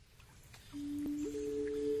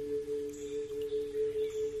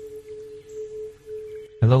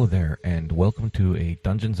Hello there, and welcome to a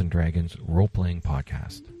Dungeons & Dragons role-playing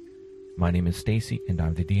podcast. My name is Stacy, and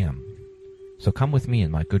I'm the DM. So come with me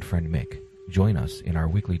and my good friend Mick. Join us in our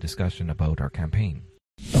weekly discussion about our campaign.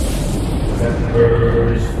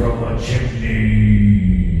 Embers from a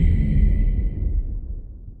chimney.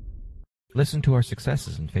 Listen to our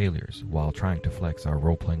successes and failures while trying to flex our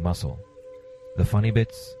role-playing muscle. The funny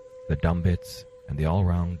bits, the dumb bits, and the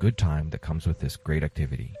all-around good time that comes with this great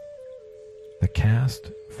activity. The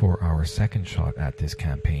cast for our second shot at this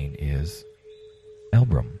campaign is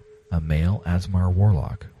Elbrum, a male Asmar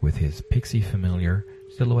warlock with his pixie familiar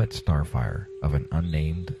Silhouette Starfire of an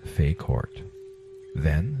unnamed Fey court.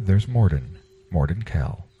 Then there's Morden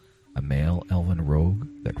Kell, a male elven rogue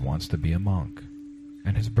that wants to be a monk,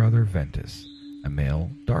 and his brother Ventus, a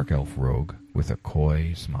male dark elf rogue with a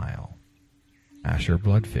coy smile. Asher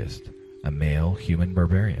Bloodfist, a male human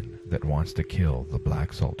barbarian that wants to kill the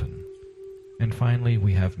Black Sultan. And finally,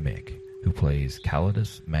 we have Mick, who plays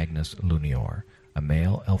Calidus Magnus Lunior, a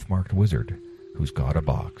male elf-marked wizard who's got a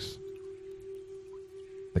box.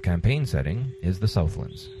 The campaign setting is the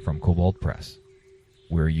Southlands from Kobold Press.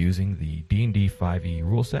 We're using the D&D 5e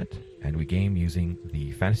rule set, and we game using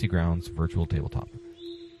the Fantasy Grounds virtual tabletop.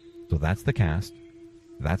 So that's the cast,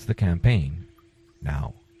 that's the campaign.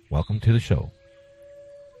 Now, welcome to the show.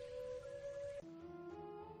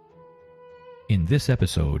 In this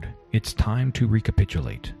episode, it's time to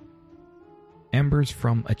recapitulate. Embers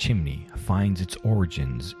from a Chimney finds its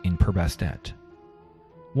origins in Perbastet.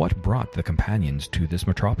 What brought the companions to this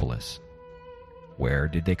metropolis? Where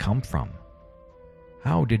did they come from?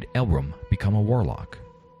 How did Elbrum become a warlock?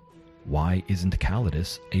 Why isn't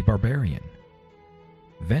Calidus a barbarian?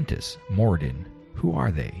 Ventus, Morden, who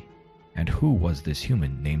are they? And who was this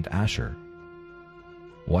human named Asher?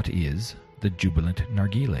 What is the Jubilant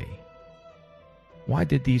Nargile? Why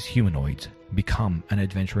did these humanoids become an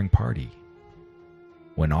adventuring party?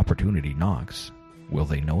 When opportunity knocks, will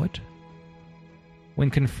they know it?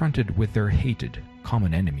 When confronted with their hated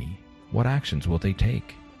common enemy, what actions will they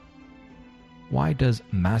take? Why does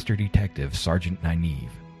Master Detective Sergeant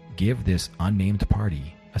Nynaeve give this unnamed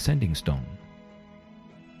party a sending stone?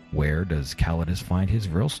 Where does Calidus find his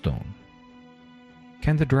Vrillstone?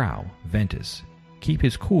 Can the drow, Ventus, keep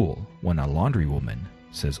his cool when a laundrywoman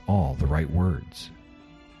says all the right words?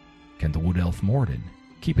 Can the wood elf Morden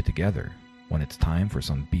keep it together when it's time for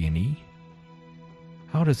some B&E?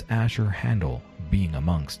 How does Asher handle being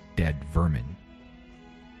amongst dead vermin?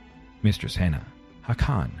 Mistress Henna,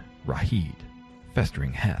 Hakan, Rahid,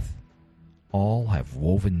 Festering Heth, all have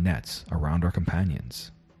woven nets around our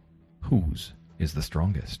companions. Whose is the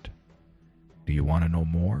strongest? Do you want to know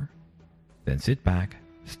more? Then sit back,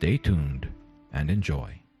 stay tuned, and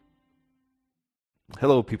enjoy.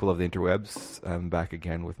 Hello, people of the interwebs. I'm back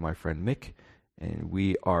again with my friend Mick, and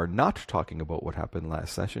we are not talking about what happened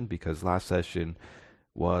last session because last session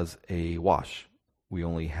was a wash. We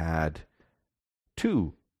only had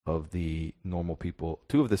two of the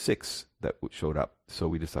six that showed up, so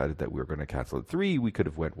we decided that we were going to cancel it. Three we could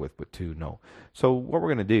have went with, but two, no. So what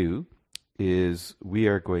we're going to do is we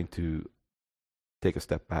are going to take a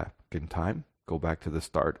step back in time, go back to the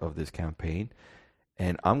start of this campaign,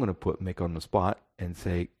 and I'm going to put Mick on the spot and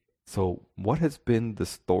say, so what has been the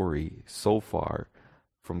story so far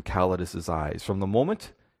from Calidus's eyes? From the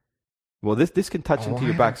moment, well, this can touch into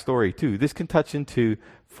your backstory too. This can touch into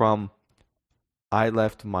from I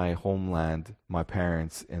left my homeland, my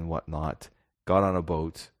parents and whatnot, got on a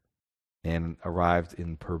boat and arrived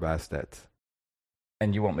in Perbastet.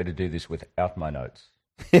 And you want me to do this without my notes?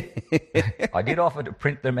 I did offer to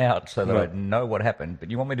print them out so that I'd know what happened, but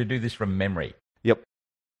you want me to do this from memory? Yep.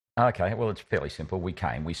 Okay, well, it's fairly simple. We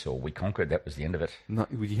came, we saw, we conquered. That was the end of it. No,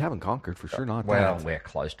 you haven't conquered, for sure not. Well, that. We're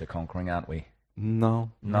close to conquering, aren't we?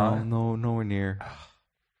 No, nowhere near.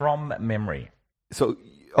 From memory. So,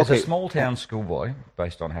 As a small-town schoolboy,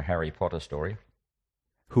 based on a Harry Potter story,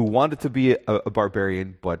 who wanted to be a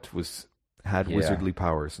barbarian, but had wizardly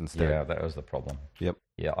powers instead. Yeah, that was the problem. Yep.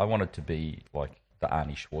 Yeah, I wanted to be like the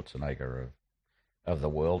Arnie Schwarzenegger of the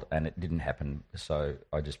world, and it didn't happen, so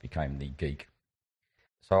I just became the geek.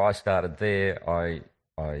 So I started there.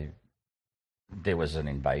 There was an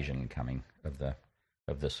invasion coming of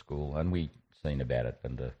the school, and we seen about it,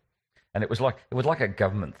 and it was like a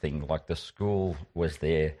government thing. Like the school was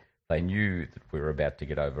there, they knew that we were about to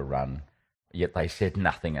get overrun, yet they said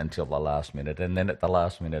nothing until the last minute, and then at the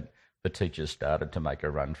last minute, the teachers started to make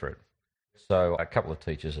a run for it. So a couple of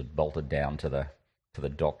teachers had bolted down to the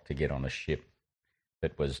dock to get on a ship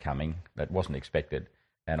that was coming, that wasn't expected.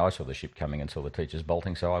 And I saw the ship coming and saw the teachers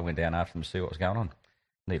bolting, so I went down after them to see what was going on.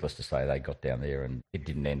 needless to say, they got down there and it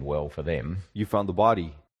didn't end well for them. You found the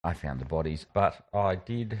body. I found the bodies, but I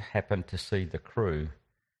did happen to see the crew,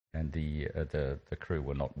 and the crew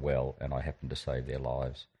were not well, and I happened to save their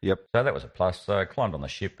lives. Yep. So that was a plus. So I climbed on the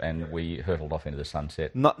ship, and we hurtled off into the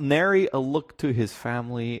sunset. Not nary a look to his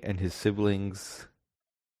family and his siblings.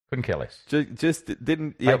 Couldn't care less. Just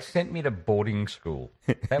didn't. They Yep. sent me to boarding school.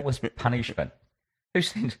 That was punishment. Who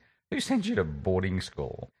sends you to boarding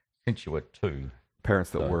school since you were 2?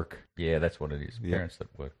 Parents that So, work, Yeah, that's what it is. Yeah. Parents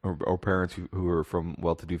that work. or parents who are from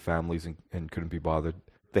well-to-do families and couldn't be bothered.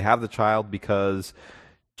 They have the child because,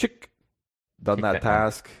 done Tick that that one.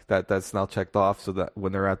 task. That's now checked off, so that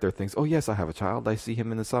when they're at their things, oh yes, I have a child. I see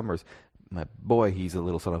him in the summers. My boy, he's a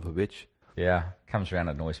little son of a bitch. Yeah, comes around,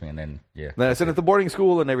 annoys me, and then, yeah. Then I send it to boarding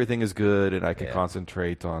school, and everything is good, and I can Yeah.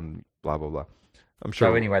 concentrate on blah blah blah. I'm sure.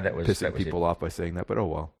 So anyway, that was pissing it. people off by saying that, but oh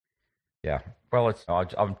well. Yeah. Well,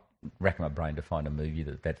 I'm racking my brain to find a movie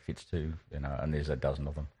that fits too, and there's a dozen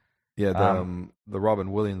of them. Yeah, the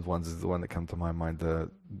Robin Williams ones is the one that comes to my mind. The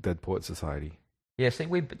Dead Poet Society. Yeah,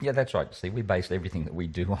 that's right. See, we base everything that we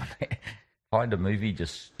do on find a movie,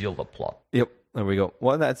 just steal the plot. Yep, there we go.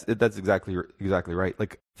 Well, that's exactly right.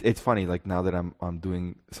 Like it's funny. Like now that I'm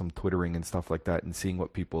doing some Twittering and stuff like that, and seeing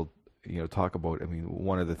what people talk about. I mean,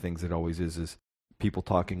 one of the things that always is people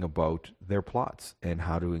talking about their plots and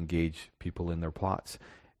how to engage people in their plots.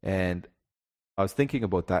 And I was thinking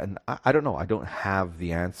about that, and I don't know. I don't have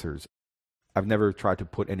the answers. I've never tried to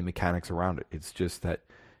put any mechanics around it. It's just that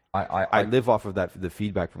I live off of the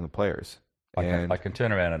feedback from the players. I can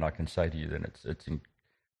turn around and I can say to you that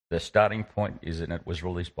the starting point is, and it was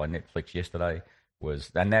released by Netflix yesterday,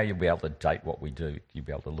 and now you'll be able to date what we do. You'll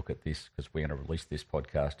be able to look at this because we're going to release this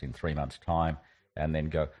podcast in 3 months' time, and then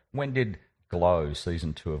go, when did Glow,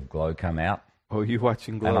 season 2 of Glow come out? Oh, you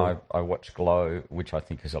watching Glow? And I watched Glow, which I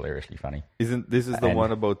think is hilariously funny. Isn't this the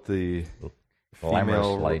one about the Glamorous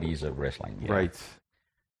female ladies of wrestling, yeah. Right.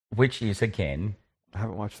 Which is, again, I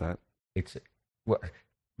haven't watched that. it's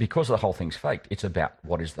because the whole thing's faked. It's about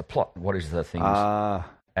what is the plot, what is the things,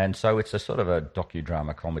 and so it's a sort of a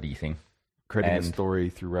docudrama comedy thing. Creating a story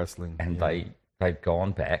through wrestling. And yeah. they've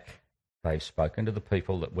gone back, they've spoken to the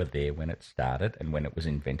people that were there when it started and when it was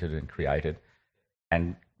invented and created,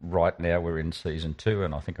 and right now we're in season 2,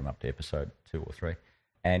 and I think I'm up to episode 2 or 3,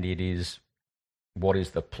 and it is what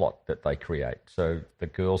is the plot that they create. So the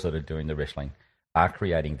girls that are doing the wrestling are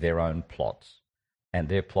creating their own plots, and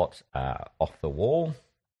their plots are off the wall.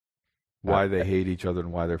 Why they hate each other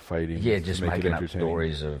and why they're fighting. Yeah, to just make it making up entertaining.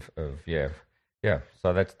 stories of yeah.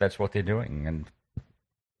 So that's what they're doing, and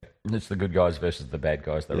it's the good guys versus the bad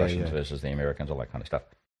guys, the Russians versus the Americans, all that kind of stuff.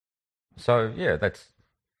 So yeah,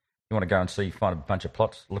 you want to go and find a bunch of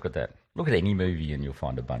plots. Look at that. Look at any movie, and you'll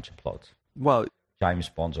find a bunch of plots. Well, James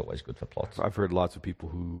Bond's always good for plots. I've heard lots of people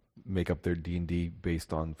who make up their D&D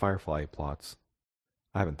based on Firefly plots.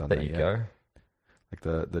 I haven't done that There yet. you go.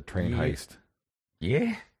 Like the train Yeah. heist.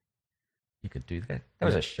 Yeah, you could do that. That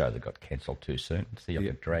was a show that got cancelled too soon. See, I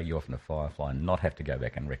could drag you off in a Firefly and not have to go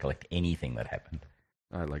back and recollect anything that happened.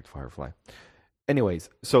 I liked Firefly. Anyways,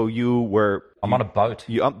 so I'm on a boat.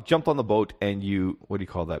 You jumped on the boat and you, what do you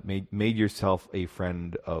call that? Made yourself a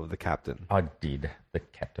friend of the captain. I did. The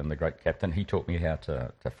captain, the great captain. He taught me how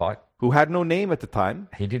to fight. Who had no name at the time.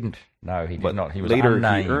 He didn't. No, he did But not. He was later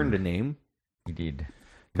unnamed. he earned a name. He did.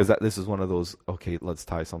 Because this is one of those, okay, let's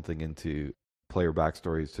tie something into player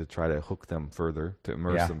backstories to try to hook them further, to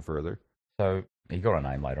immerse them further. So he got a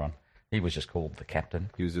name later on. He was just called the captain.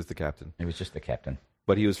 He was just the captain. He was just the captain.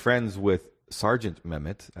 But he was friends with Sergeant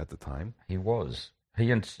Mehmet at the time. He was.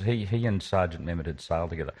 He and Sergeant Mehmet had sailed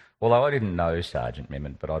together. Although I didn't know Sergeant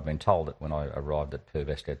Mehmet, but I'd been told that when I arrived at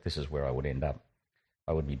Pervestet, this is where I would end up.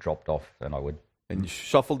 I would be dropped off, and I would And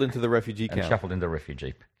shuffled into the refugee camp. shuffled into the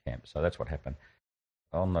refugee camp. So that's what happened.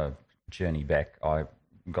 On the journey back, I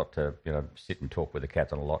got to sit and talk with the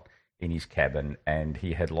captain a lot in his cabin, and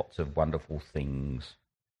he had lots of wonderful things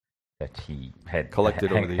that he had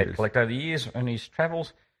collected over the years in his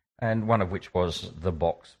travels, and one of which was the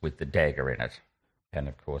box with the dagger in it. And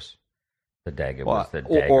of course, the dagger was the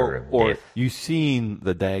dagger of death. You seen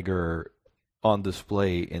the dagger on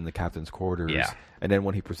display in the captain's quarters, and then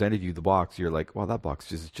when he presented you the box, you're like, "Well, that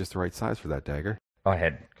box is just the right size for that dagger." I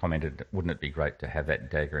had commented, wouldn't it be great to have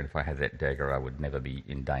that dagger? And if I had that dagger, I would never be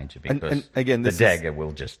in danger because and again, the dagger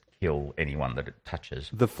will just kill anyone that it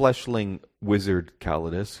touches. The fleshling wizard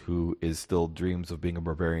Calidus, who still dreams of being a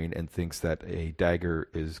barbarian and thinks that a dagger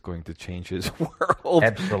is going to change his world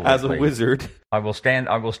as a wizard. I will stand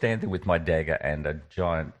there with my dagger, and a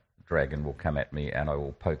giant dragon will come at me, and I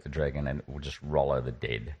will poke the dragon, and it will just roll over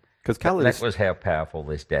dead. Because Calidus, that was how powerful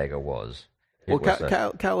this dagger was. Well,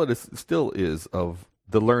 Calidus still is of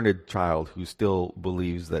the learned child who still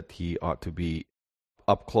believes that he ought to be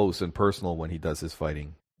up close and personal when he does his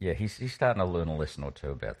fighting. Yeah, he's starting to learn a lesson or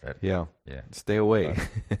two about that. Yeah. Yeah. Stay away.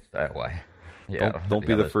 Stay away. Yeah. Don't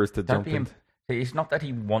be the first to jump in. It's not that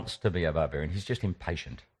he wants to be a barbarian. He's just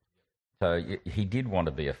impatient. So he did want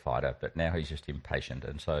to be a fighter, but now he's just impatient.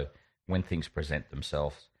 And so when things present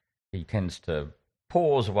themselves, he tends to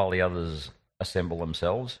pause while the others assemble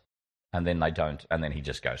themselves, and then they don't, and then he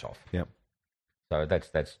just goes off. Yep. So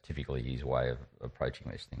that's typically his way of approaching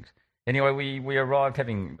these things. Anyway, we arrived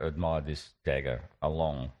having admired this dagger a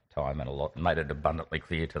long time and made it abundantly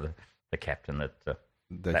clear to the captain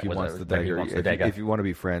that he wants the dagger. If you want to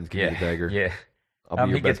be friends, give me the dagger. Yeah. I'll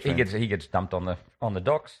be your best friend. He gets dumped on the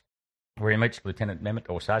docks, where he meets Lieutenant Mehmet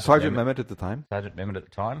or Sergeant Mehmet at the time. Sergeant Mehmet at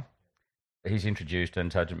the time. He's introduced,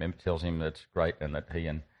 and Sergeant Mehmet tells him that's great and that he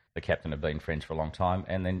and the captain have been friends for a long time,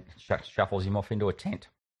 and then shuffles him off into a tent.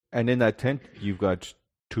 And in that tent, you've got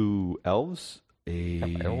two elves, a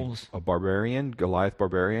barbarian, Goliath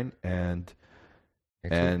barbarian, and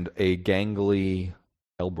a gangly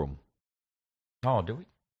Elbrum. Oh, do we?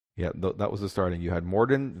 Yeah, that was the starting. You had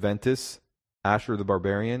Morden, Ventus, Asher the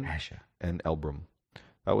barbarian, and Elbrum.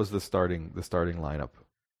 That was the starting lineup.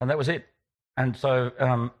 And that was it. And so,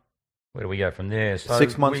 where do we go from there? So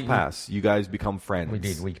 6 months pass. You guys become friends. We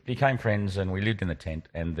did. We became friends, and we lived in the tent,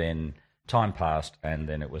 and then time passed, and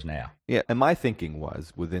then it was now. Yeah, and my thinking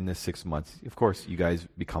was, within this 6 months, of course, you guys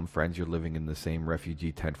become friends. You're living in the same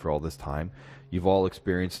refugee tent for all this time. You've all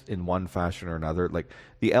experienced in one fashion or another. Like,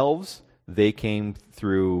 the elves, they came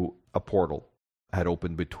through a portal had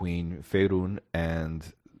opened between Faerun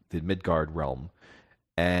and the Midgard realm.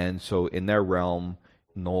 And so in their realm,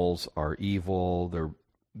 gnolls are evil.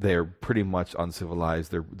 They're pretty much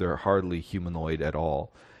uncivilized. They're hardly humanoid at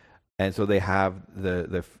all. And so they have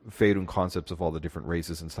the Faerun concepts of all the different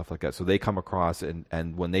races and stuff like that. So they come across,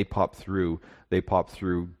 and when they pop through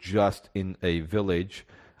just in a village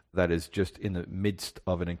that is just in the midst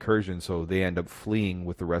of an incursion. So they end up fleeing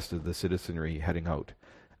with the rest of the citizenry heading out.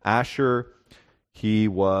 Asher, he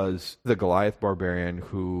was the Goliath barbarian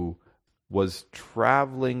who was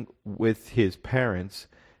traveling with his parents,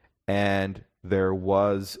 and there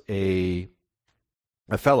was a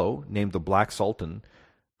fellow named the Black Sultan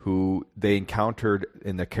who they encountered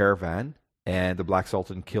in the caravan, and the Black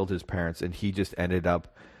Sultan killed his parents, and he just ended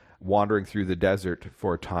up wandering through the desert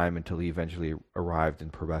for a time until he eventually arrived in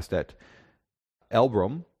Purbastet.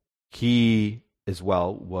 Elbrum, he as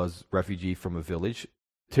well was refugee from a village.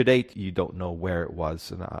 To date, you don't know where it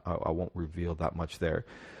was, and I won't reveal that much there.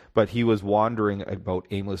 But he was wandering about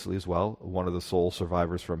aimlessly as well, one of the sole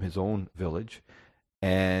survivors from his own village.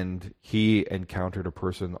 And he encountered a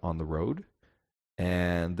person on the road,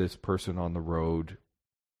 and this person on the road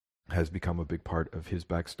has become a big part of his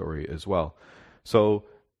backstory as well. So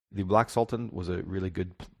the Black Sultan was a really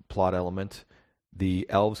good plot element. The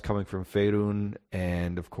elves coming from Faerun,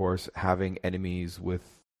 and of course having enemies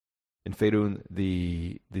in Faerun,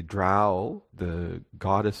 the Drow, the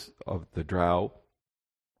goddess of the Drow,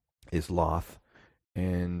 is Loth,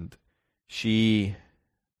 and she,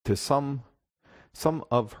 to some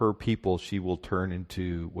of her people, she will turn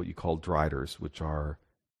into what you call Driders, which are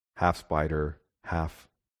half spider, half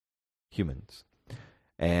humans.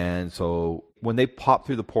 And so when they popped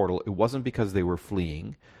through the portal, it wasn't because they were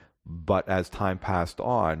fleeing, but as time passed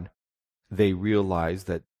on, they realized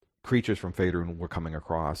that creatures from Faerun were coming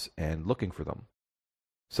across and looking for them.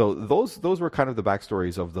 So those were kind of the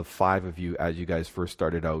backstories of the five of you as you guys first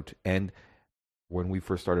started out. And when we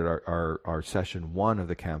first started our session 1 of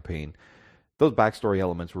the campaign, those backstory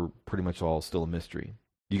elements were pretty much all still a mystery.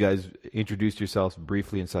 You guys introduced yourselves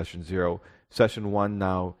briefly in session 0. Session 1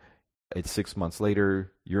 now, it's 6 months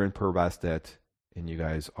later, you're in Purbastet, and you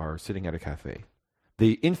guys are sitting at a cafe.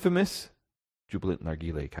 The infamous Jubilant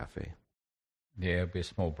Nargile Cafe. Yeah, it'll be a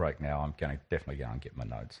small break now. I'm definitely going to get my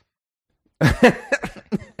notes.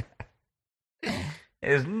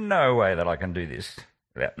 There's no way that I can do this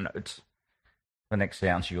without notes. The next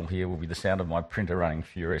sounds you'll hear will be the sound of my printer running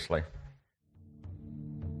furiously.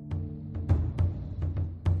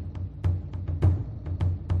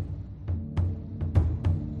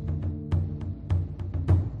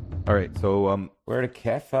 All right, so we're at a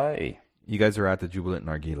cafe. You guys are at the Jubilant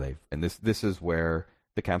Nargile, and this is where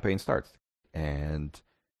the campaign starts. And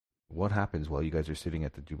what happens while you guys are sitting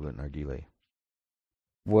at the Jubilant Nargile?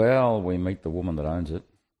 Well, we meet the woman that owns it.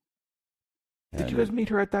 Did you guys meet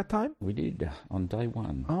her at that time? We did, on day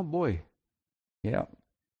 1. Oh, boy. Yeah.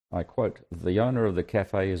 I quote, "The owner of the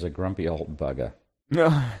cafe is a grumpy old bugger."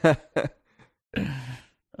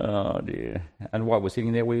 Oh, dear. And while we're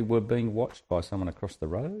sitting there, we were being watched by someone across the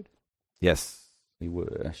road. Yes. We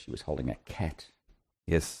were. She was holding a cat.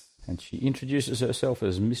 Yes. And she introduces herself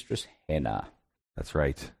as Mistress Henna. That's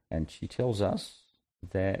right. And she tells us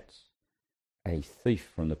that a thief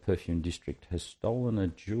from the perfume district has stolen a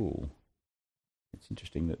jewel. It's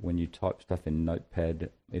interesting that when you type stuff in Notepad,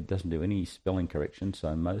 it doesn't do any spelling correction,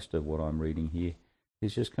 so most of what I'm reading here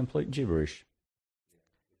is just complete gibberish.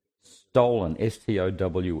 Stolen,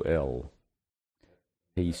 S-T-O-W-L.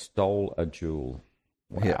 He stole a jewel.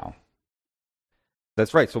 Wow. Yeah.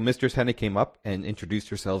 That's right. So Mistress Henna came up and introduced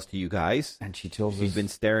herself to you guys. And she tells She's us... been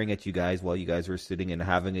staring at you guys while you guys were sitting and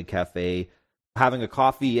having a cafe, having a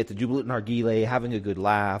coffee at the Jubilant Nargile, having a good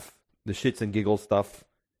laugh, the shits and giggles stuff.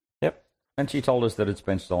 Yep. And she told us that it's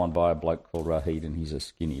been stolen by a bloke called Rahid, and he's a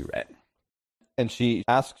skinny rat. And she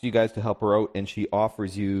asks you guys to help her out, and she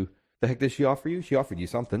offers you... The heck did she offer you? She offered you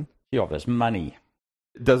something. She offers money.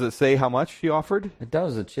 Does it say how much she offered? It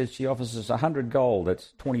does. It says she offers us 100 gold.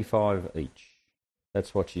 That's 25 each.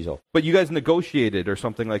 That's what she's offered. But you guys negotiated or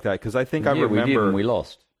something like that, because I think I remember... we did, and we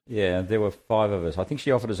lost. Yeah, there were 5 of us. I think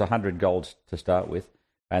she offered us 100 golds to start with,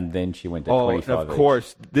 and then she went to 25 of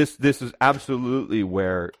course. each. This is absolutely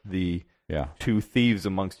where the two thieves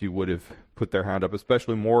amongst you would have put their hand up,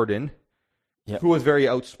 especially Morden, who was very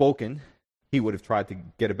outspoken. He would have tried to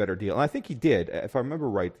get a better deal. And I think he did, if I remember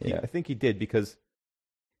right. I think he did, because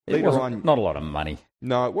later on... Not a lot of money.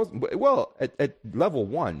 No, it wasn't. Well, at level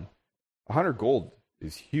 1, 100 gold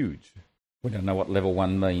is huge. We don't know what level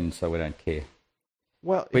 1 means, so we don't care.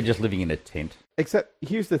 Well, we're just living in a tent. Except,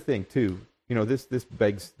 here's the thing, too. You know, this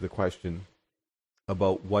begs the question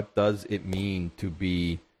about what does it mean to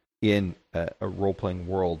be in a role-playing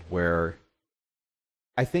world where...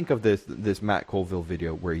 I think of this Matt Colville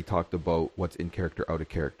video where he talked about what's in character, out of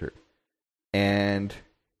character. And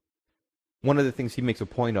one of the things he makes a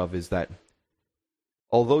point of is that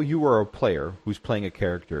although you are a player who's playing a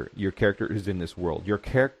character, your character is in this world. Your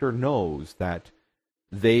character knows that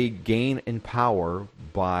they gain in power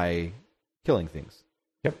by killing things.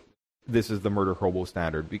 Yep. This is the murder hobo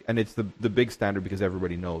standard. And it's the big standard because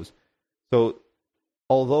everybody knows. So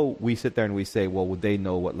although we sit there and we say, well, would they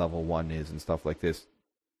know what level 1 is and stuff like this?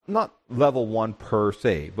 Not level 1 per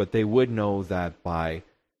se, but they would know that by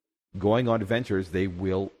going on adventures, they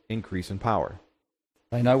will increase in power.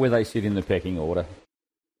 They know where they sit in the pecking order.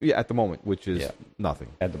 Yeah, at the moment, which is nothing.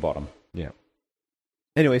 At the bottom. Yeah.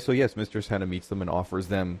 Anyway, so yes, Mistress Henna meets them and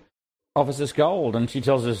offers us gold, and she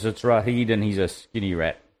tells us it's Rahid and he's a skinny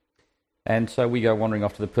rat. And so we go wandering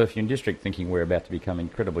off to the perfume district thinking we're about to become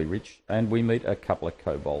incredibly rich, and we meet a couple of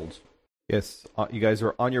kobolds. Yes, you guys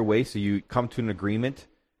are on your way, so you come to an agreement.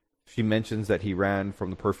 She mentions that he ran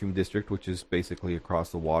from the perfume district, which is basically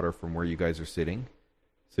across the water from where you guys are sitting.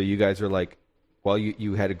 So you guys are like, well,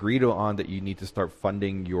 you had agreed on that you need to start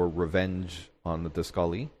funding your revenge on the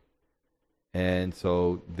Tiscali. And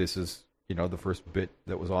so this is, the first bit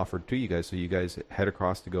that was offered to you guys. So you guys head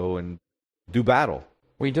across to go and do battle.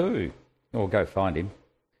 We do. Or go find him.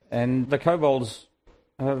 And the kobolds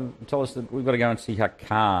tell us that we've got to go and see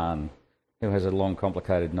Hakan, who has a long,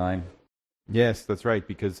 complicated name. Yes, that's right,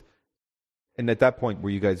 because... And at that point, were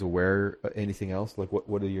you guys aware of anything else? Like,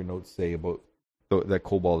 what do your notes say about that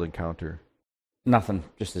kobold encounter? Nothing.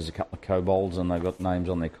 Just there's a couple of kobolds, and they've got names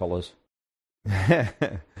on their collars.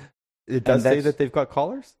 It does say that they've got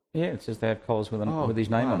collars? Yeah, it says they have collars with his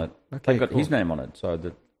name on it. Okay, they've got his name on it, so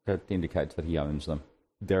that indicates that he owns them.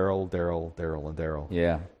 Daryl, and Daryl.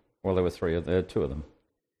 Yeah. Well, there were two of them.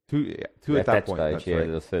 Two at that point. Stage, that's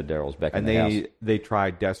right. The third Daryl's back in the house. And they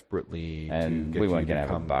tried desperately and to get we weren't going to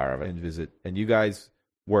have a bar of it. And visit. And you guys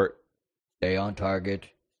were... Stay on target.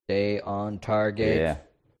 Yeah.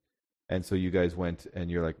 And so you guys went,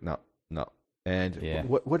 and you're like, no. And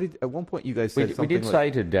what did... At one point you guys said we did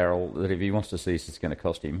say to Daryl that if he wants to see us, it's going to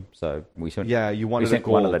cost him. So we sent, you wanted we sent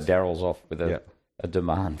one of the Daryls off with a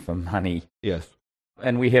demand for money. Yes.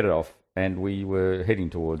 And we headed off, and we were heading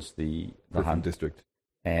towards the hunt district.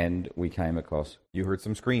 And we came across... You heard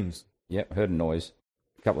some screams. Yep, heard a noise.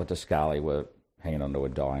 A couple of Tiscali were hanging onto a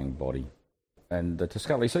dying body. And the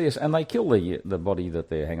Tiscali see us, and they kill the body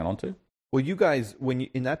that they're hanging onto. Well, you guys,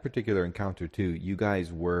 in that particular encounter too, you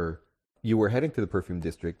guys were heading to the perfume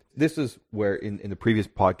district. This is where in the previous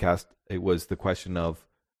podcast, it was the question of,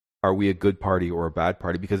 are we a good party or a bad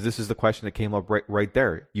party? Because this is the question that came up right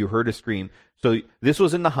there. You heard a scream. So this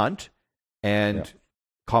was in the hunt, and...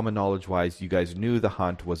 Common knowledge-wise, you guys knew the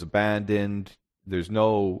hunt was abandoned.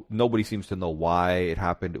 Nobody seems to know why it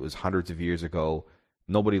happened. It was hundreds of years ago.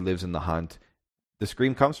 Nobody lives in the hunt. The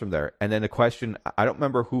scream comes from there. And then the question, I don't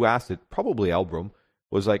remember who asked it, probably Elbrum,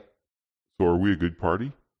 was like, so are we a good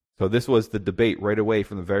party? So this was the debate right away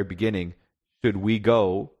from the very beginning. Should we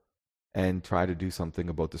go and try to do something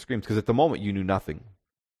about the screams? Because at the moment you knew nothing.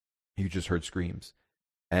 You just heard screams.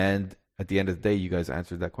 And at the end of the day, you guys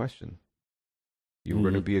answered that question. You were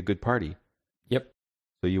going to be a good party. Yep.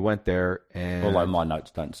 So you went there and... Although my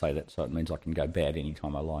notes don't say that, so it means I can go bad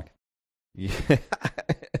anytime I like. Yeah.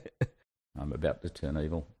 I'm about to turn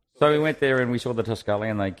evil. So we went there and we saw the Tuscali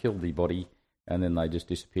and they killed the body and then they just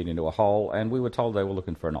disappeared into a hole and we were told they were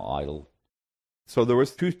looking for an idol. So there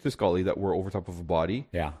was 2 Tuscali that were over top of a body.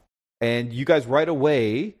 Yeah. And you guys right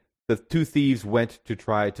away, the 2 thieves went to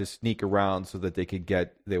try to sneak around so that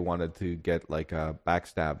they wanted to get like a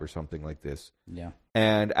backstab or something like this. Yeah.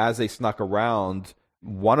 And as they snuck around,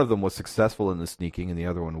 one of them was successful in the sneaking and the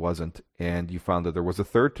other one wasn't. And you found that there was a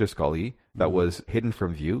 3rd Tuscali that was hidden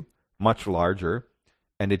from view, much larger,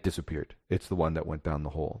 and it disappeared. It's the one that went down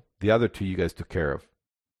the hole. The other 2 you guys took care of.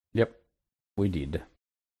 Yep, we did.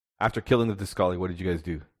 After killing the Tuscali, what did you guys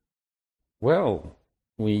do? Well,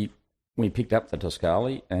 we picked up the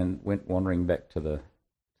Tuscali and went wandering back to the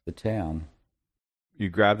town. You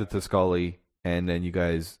grabbed the Tuscali and then you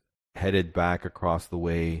guys headed back across the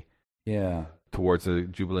way. Yeah. Towards the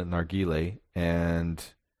Jubilant Nargile, and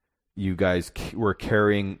you guys were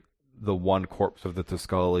carrying the one corpse of the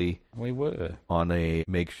Tuscali. We were. On a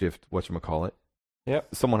makeshift, whatchamacallit.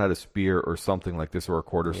 Yep. Someone had a spear or something like this, or a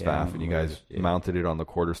quarterstaff, and you guys mounted it on the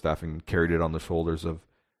quarterstaff and carried it on the shoulders of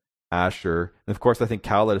Asher. And of course, I think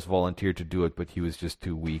Kaladas volunteered to do it, but he was just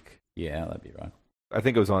too weak. Yeah, that'd be right. I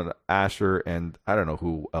think it was on Asher, and I don't know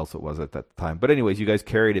who else it was at that time. But anyways, you guys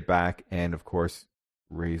carried it back, and of course,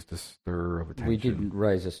 raised a stir of attention. We did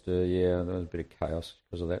raise a stir, yeah. There was a bit of chaos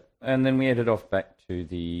because of that. And then we headed off back to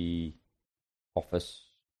the office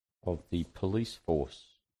of the police force.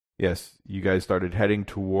 Yes, you guys started heading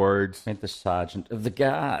towards... Met the sergeant of the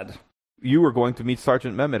guard. You were going to meet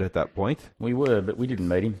Sergeant Mehmet at that point. We were, but we didn't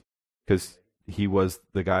meet him. Because he was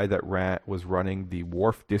the guy that was running the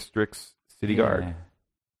Wharf District's city guard.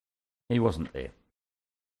 He wasn't there.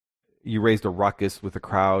 You raised a ruckus with the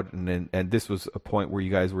crowd, and this was a point where you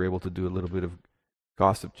guys were able to do a little bit of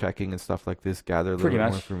gossip checking and stuff like this, gather a little more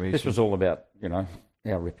information. This was all about,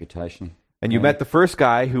 our reputation. And you met the first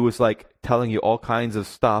guy who was like telling you all kinds of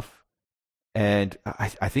stuff, and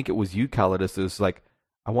I think it was you, Kaladas, that was like,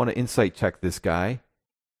 I want to insight check this guy,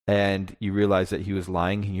 and you realized that he was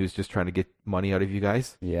lying, and he was just trying to get money out of you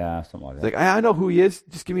guys. Yeah, something like that. It's like, I know who he is,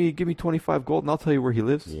 just give me 25 gold and I'll tell you where he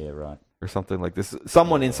lives. Yeah, right. Or something like this.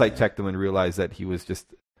 Someone insight checked him and realized that he was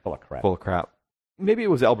just full of crap. Maybe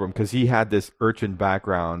it was Elbrum because he had this urchin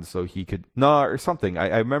background, so he could or something.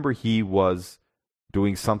 I remember he was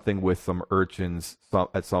doing something with some urchins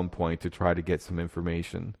at some point to try to get some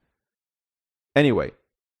information. Anyway,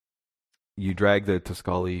 you dragged the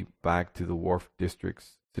Tuscali back to the Wharf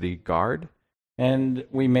District's city guard, and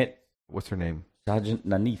we met. What's her name? Sergeant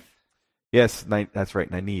Nanif. Yes, that's right,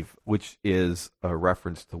 Nynaeve, which is a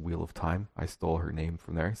reference to Wheel of Time. I stole her name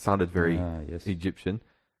from there. It sounded very Egyptian.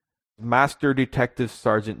 Master Detective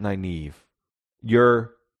Sergeant Nynaeve.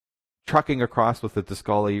 You're trucking across with the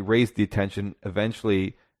Tuscali, raised the attention.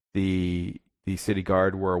 Eventually, the city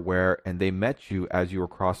guard were aware, and they met you as you were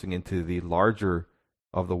crossing into the larger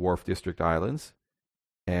of the Wharf District Islands,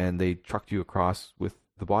 and they trucked you across with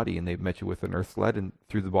the body, and they met you with an earth sled and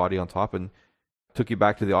threw the body on top and took you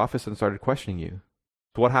back to the office and started questioning you.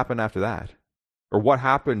 So what happened after that? Or what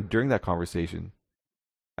happened during that conversation?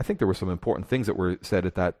 I think there were some important things that were said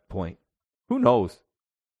at that point. Who knows?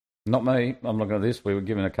 Not me. I'm looking at this. We were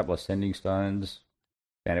given a couple of sending stones.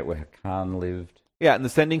 Found out where Khan lived. Yeah, and the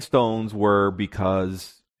sending stones were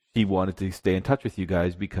because she wanted to stay in touch with you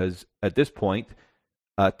guys because at this point,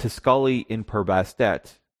 Tuscali in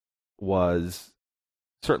Purbastet was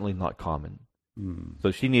certainly not common. So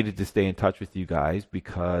she needed to stay in touch with you guys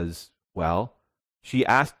because, well, she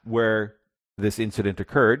asked where this incident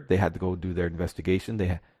occurred. They had to go do their investigation.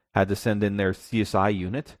 They had to send in their CSI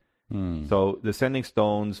unit. So the sending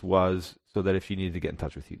stones was so that if she needed to get in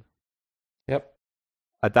touch with you. Yep.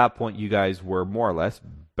 At that point, you guys were more or less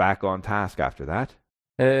back on task after that.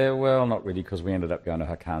 Well, not really, because we ended up going to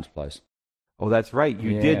Hakan's place. Oh, that's right.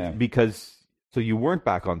 You did, because, so you weren't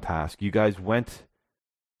back on task. You guys went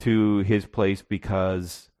to his place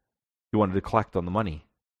because you wanted to collect on the money.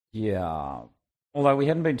 Yeah. Although we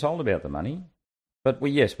hadn't been told about the money. But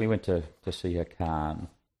we went to see Hakan.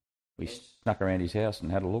 We snuck around his house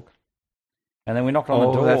and had a look. And then we knocked on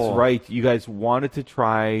the door. Oh, that's right. You guys wanted to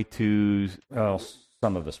try to... Well,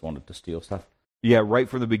 some of us wanted to steal stuff. Yeah, right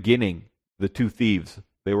from the beginning, the 2 thieves,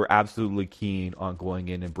 they were absolutely keen on going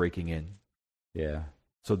in and breaking in. Yeah.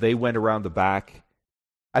 So they went around the back.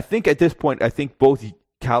 I think at this point, both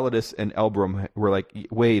Calidus and Elbrum were like,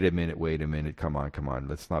 wait a minute, come on,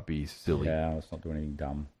 let's not be silly. Yeah, let's not do anything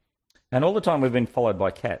dumb. And all the time we've been followed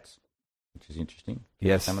by cats, which is interesting.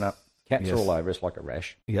 Yes. Coming up. Cats Yes. are all over us like a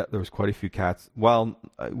rash. Yeah, there was quite a few cats. Well,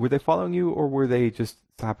 were they following you, or were they just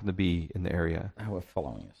happened to be in the area? Oh, we're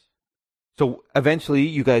following us. So eventually,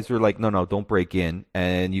 you guys were like, no, don't break in,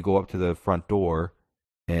 and you go up to the front door,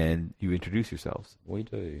 and you introduce yourselves. We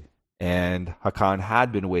do. And Hakan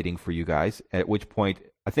had been waiting for you guys, at which point,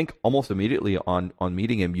 I think almost immediately on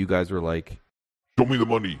meeting him, you guys were like, Show me the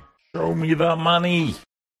money. Show me the money.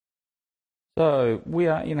 So we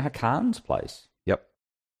are in Hakan's place. yep,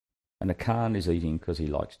 And Hakan is eating because he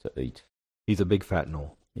likes to eat. he's a big fat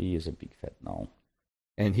knoll. He is a big fat knoll.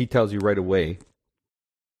 And he tells you right away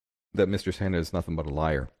that Mr. Santa is nothing but a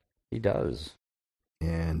liar. He does.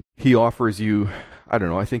 And he offers you, I don't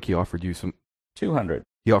know, I think he offered you 200.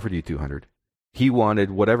 He offered you 200. He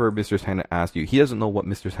wanted whatever Mistress Hannah asked you. He doesn't know what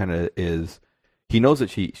Mistress Hannah is. He knows that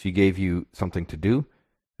she gave you something to do,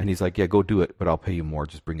 and he's like, yeah, go do it, but I'll pay you more.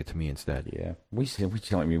 Just bring it to me instead. Yeah. We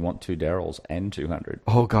tell him we want 2 Daryls and 200.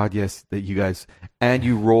 Oh, God, yes, that you guys... And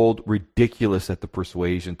you rolled ridiculous at the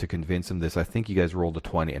persuasion to convince him this. I think you guys rolled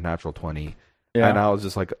a natural 20. Yeah. And I was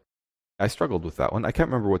just like, I struggled with that one. I can't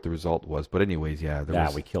remember what the result was, but anyways, yeah.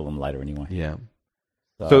 We kill them later anyway. Yeah.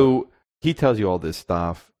 So he tells you all this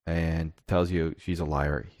stuff and tells you she's a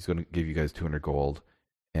liar. He's going to give you guys 200 gold,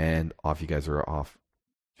 and off you guys are off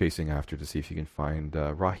chasing after to see if you can find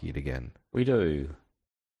Rahid again. We do.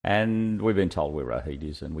 And we've been told where Rahid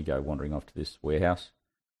is, and we go wandering off to this warehouse,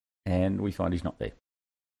 and we find he's not there.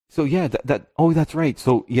 So yeah, that's right.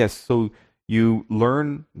 So yes, so you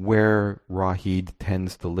learn where Rahid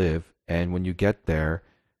tends to live, and when you get there,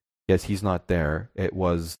 yes, he's not there.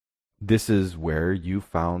 This is where you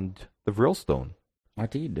found the Vril Stone. I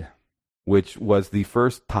did. Which was the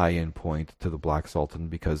first tie-in point to the Black Sultan,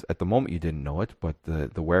 because at the moment you didn't know it, but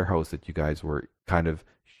the warehouse that you guys were kind of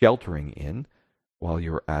sheltering in while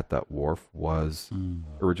you were at that wharf was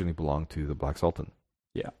originally belonged to the Black Sultan.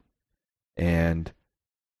 Yeah. And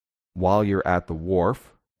while you're at the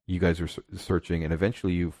wharf, you guys are searching, and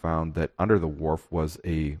eventually you found that under the wharf was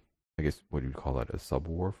I guess, what do you call that, a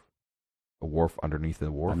sub-wharf? A wharf underneath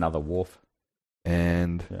the wharf? Another wharf.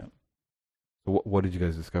 And yeah. So what did you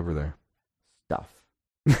guys discover there? Stuff.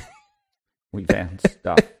 We found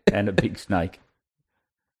stuff and a big snake.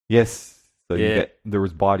 Yes. So there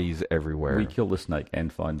was bodies everywhere. We kill the snake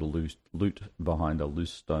and find loot behind a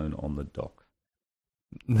loose stone on the dock.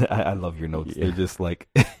 I love your notes. Yeah. They're just like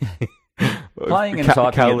playing and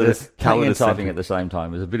typing at the same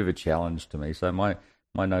time is a bit of a challenge to me. So my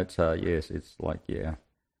notes are, it's like,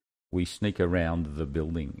 we sneak around the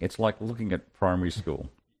building. It's like looking at primary school.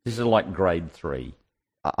 This is like grade 3.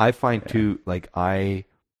 I find too, like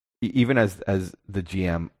even as the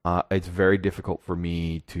GM, it's very difficult for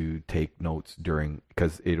me to take notes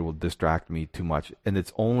because it will distract me too much. And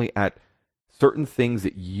it's only at certain things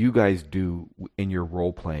that you guys do in your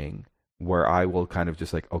role playing where I will kind of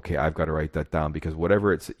just like, okay, I've got to write that down, because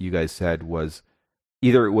whatever you guys said was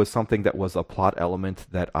either it was something that was a plot element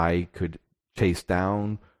that I could chase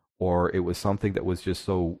down, or it was something that was just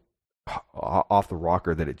so off the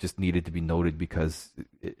rocker that it just needed to be noted because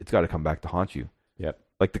it's got to come back to haunt you. Yep.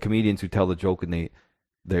 Like the comedians who tell the joke and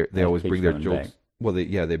they always bring their jokes. Back. Well,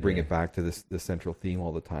 they bring it back to the central theme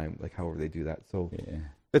all the time, like however they do that. So yeah.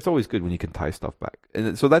 It's always good when you can tie stuff back.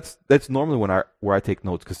 And so that's normally where I take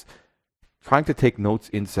notes, because trying to take notes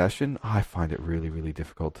in session, I find it really, really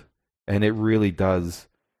difficult. And it really does.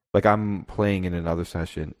 Like I'm playing in another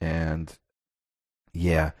session, and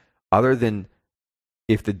other than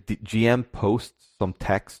if the GM posts some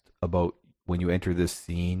text about when you enter this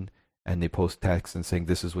scene, and they post text and saying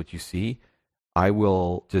this is what you see, I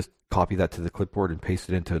will just copy that to the clipboard and paste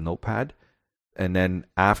it into a notepad. And then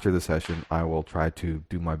after the session, I will try to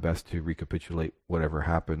do my best to recapitulate whatever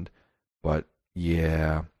happened. But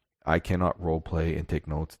I cannot role play and take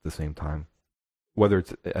notes at the same time, whether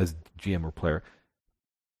it's as GM or player.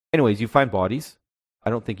 Anyways, you find bodies. I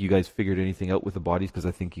don't think you guys figured anything out with the bodies, because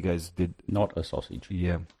I think you guys did. Not a sausage.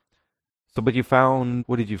 Yeah. So, but you found,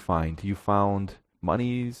 what did you find? You found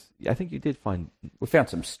monies. I think you did find. We found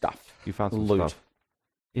some stuff. You found some loot. stuff.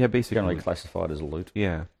 Yeah, basically. Generally classified as loot.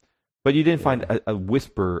 Yeah. But you didn't find a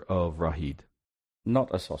whisper of Rahid. Not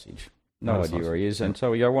a sausage. No idea where he is. And so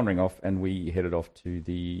we go wandering off, and we headed off to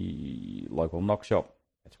the local knock shop.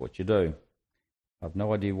 That's what you do. I've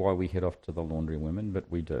no idea why we head off to the laundry women, but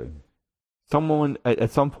we do. Someone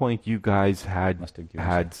at some point, you guys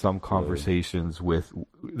had some conversations with.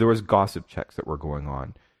 There was gossip checks that were going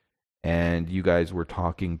on, and you guys were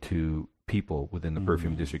talking to people within the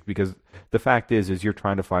perfume district, because the fact is you're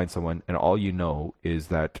trying to find someone, and all you know is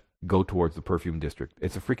that go towards the perfume district.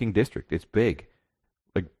 It's a freaking district. It's big.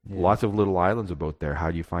 Like lots of little islands about there.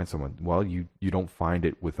 How do you find someone? Well, you don't find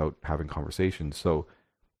it without having conversations. So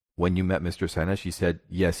when you met Mr. Senna, she said,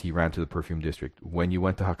 yes, he ran to the perfume district. When you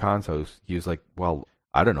went to Hakan's house, he was like, well,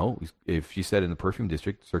 I don't know. If she said in the perfume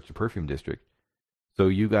district, search the perfume district. So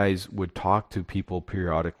you guys would talk to people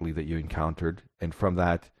periodically that you encountered. And from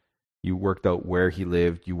that, you worked out where he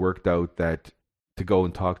lived. You worked out that to go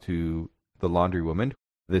and talk to the laundry woman.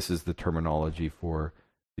 This is the terminology for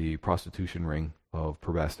the prostitution ring of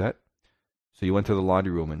Purbastet. So you went to the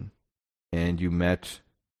laundry woman and you met,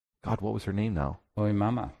 God, what was her name now? Oi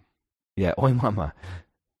Mama. Yeah, Oi Mama.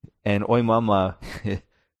 And Oi Mama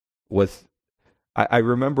was, I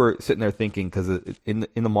remember sitting there thinking, because in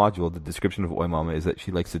the module, the description of Oi Mama is that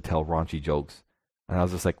she likes to tell raunchy jokes. And I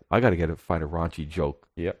was just like, I got to find a raunchy joke.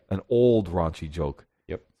 Yep. An old raunchy joke.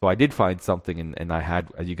 Yep. So I did find something, and I had,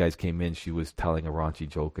 as you guys came in, she was telling a raunchy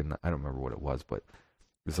joke, and I don't remember what it was, but it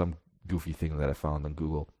was some goofy thing that I found on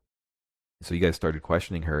Google. So you guys started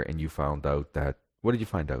questioning her, and you found out that, what did you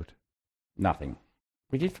find out? Nothing.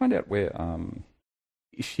 We did find out where...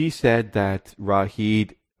 She said that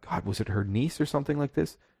Rahid, God, was it her niece or something like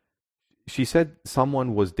this? She said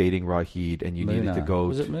someone was dating Rahid, and you needed to go...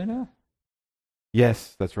 Was it Muna?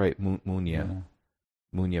 Yes, that's right, Munya.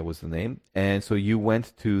 Munya was the name. And so you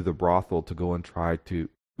went to the brothel to go and try to...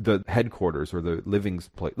 The headquarters, or the living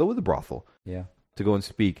place... The brothel. Yeah. To go and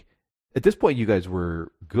speak. At this point, you guys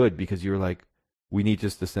were good, because you were like, we need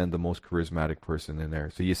just to send the most charismatic person in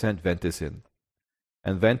there. So you sent Ventus in.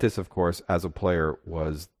 And Ventus, of course, as a player,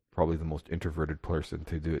 was probably the most introverted person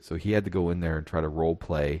to do it. So he had to go in there and try to role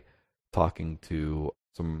play talking to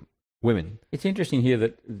some women. It's interesting here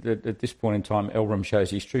that at this point in time, Elram shows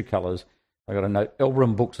his true colours. I got to note,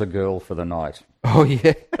 Elram books a girl for the night. Oh,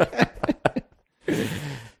 yeah.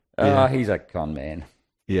 He's a con man.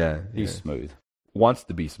 Yeah. He's smooth. Wants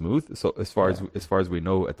to be smooth. So as far as we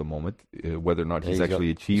know at the moment, whether or not he's actually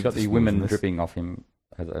achieved, he's got the women dripping off him.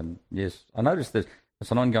 Yes, I noticed that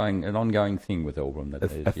it's an ongoing thing with Elram. That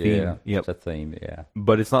a theme. Yeah, yep. It's a theme. Yeah,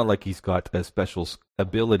 but it's not like he's got a special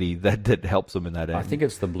ability that helps him in that end. I think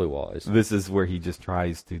it's the blue eyes. This is where he just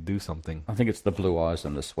tries to do something. I think it's the blue eyes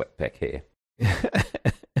and the sweat back hair.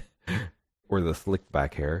 Or the slicked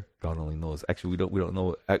back hair. God only knows. Actually, we don't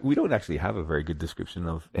know. We don't actually have a very good description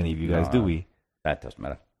of any of you guys, do we? That doesn't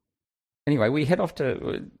matter. Anyway, we head off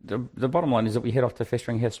to the bottom line is that we head off to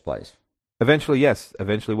Festering Heth's place. Eventually, yes.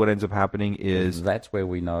 Eventually, what ends up happening is that's where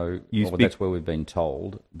we know. That's where we've been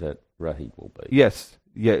told that Rahid will be. Yes,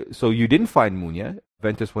 yeah. So you didn't find Munya.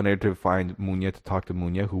 Ventus went there to find Munya, to talk to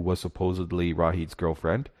Munya, who was supposedly Rahid's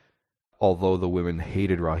girlfriend. Although the women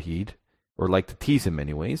hated Rahid, or liked to tease him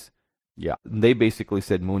anyways. Yeah. They basically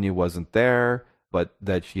said Munya wasn't there, but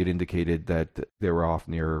that she had indicated that they were off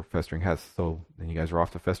near Festering Heth. So then you guys were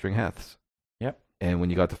off to Festering Heth's. Yep. And when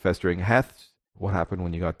you got to Festering Heth's, what happened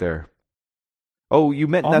when you got there? Oh, you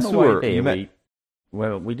met on Nasur. The way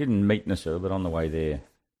there, we didn't meet Nasur, but on the way there.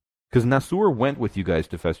 Because Nasur went with you guys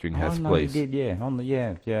to Festering Heth's place. He did,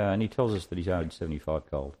 yeah. And he tells us that he's owed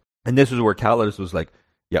 75 gold. And this is where Calidus was like,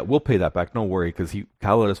 yeah, we'll pay that back, don't worry, because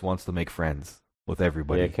Calidus wants to make friends with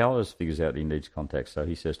everybody. Yeah, Calidus figures out he needs contacts, so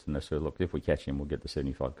he says to Nasur, look, if we catch him, we'll get the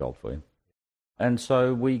 75 gold for him. And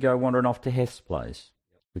so we go wandering off to Heth's place,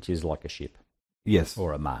 which is like a ship. Yes.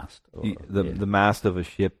 Or a mast. The mast of a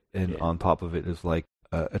ship, and on top of it is like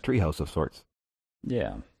a treehouse of sorts.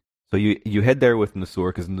 Yeah. So you head there with Nasur,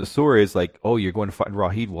 because Nasur is like, oh, you're going to find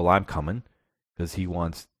Rahid? Well, I'm coming, because he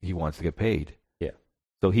wants to get paid. Yeah.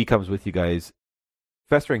 So he comes with you guys.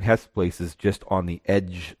 Festering Heth's place is just on the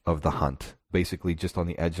edge of the hunt, basically just on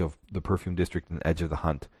the edge of the perfume district and the edge of the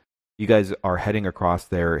hunt. You guys are heading across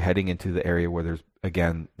there, heading into the area where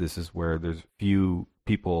this is where there's few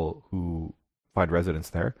people who find residence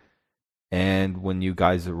there. And when you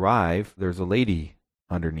guys arrive, there's a lady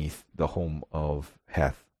underneath the home of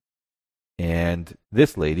Heth. And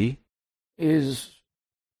this lady is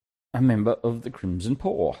a member of the Crimson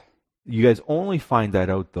Paw. You guys only find that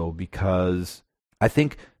out, though, because I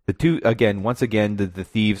think once again, the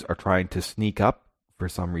thieves are trying to sneak up for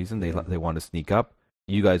some reason. They want to sneak up.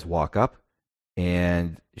 You guys walk up,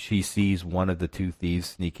 and she sees one of the two thieves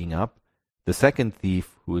sneaking up. The second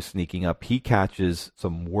thief who is sneaking up, he catches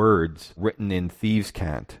some words written in thieves'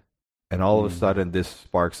 cant. And all of a sudden, this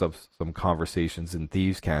sparks up some conversations in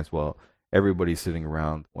thieves' cant. Well, everybody's sitting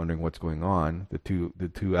around wondering what's going on. The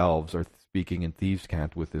two elves are speaking in thieves'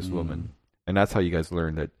 cant with this woman. And that's how you guys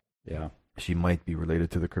learn that she might be related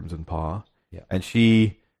to the Crimson Paw. Yeah. And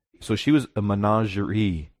she was a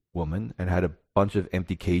menagerie woman and had a bunch of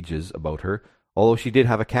empty cages about her, although she did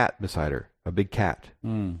have a cat beside her, a big cat.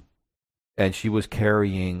 Mm. And she was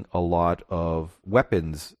carrying a lot of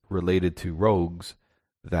weapons related to rogues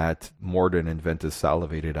that Morden and Ventus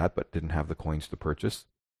salivated at but didn't have the coins to purchase.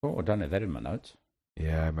 Oh, I don't have that in my notes.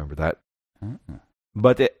 Yeah, I remember that. Uh-uh.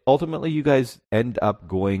 But ultimately, you guys end up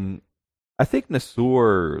going... I think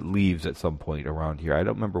Nasur leaves at some point around here. I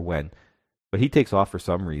don't remember when. But he takes off for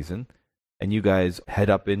some reason. And you guys head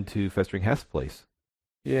up into Festering Heth's place.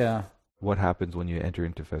 Yeah. What happens when you enter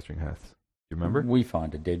into Festering Heth? Do you remember? We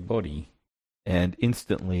find a dead body. And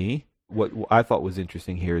instantly, what I thought was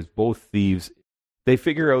interesting here is both thieves, they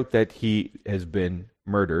figure out that he has been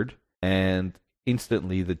murdered, and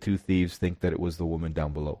instantly the two thieves think that it was the woman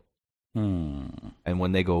down below. And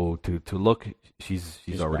when they go to look, she's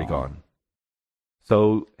already gone.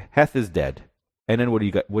 So Heth is dead. And then what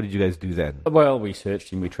did you guys do then? Well, we searched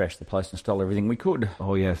him, we trashed the place and stole everything we could.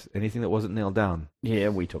 Oh yes, anything that wasn't nailed down. Yeah,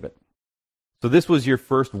 we took it. So this was your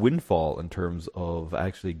first windfall in terms of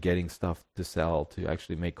actually getting stuff to sell to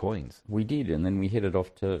actually make coins. We did, and then we headed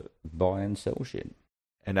off to buy and sell shit.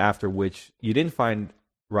 And after which, you didn't find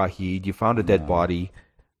Rahid, you found a dead body.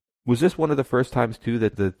 Was this one of the first times, too,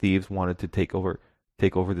 that the thieves wanted to take over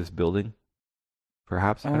this building?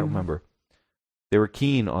 Perhaps? I don't remember. They were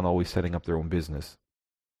keen on always setting up their own business.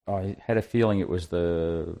 I had a feeling it was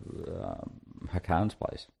the Hakan's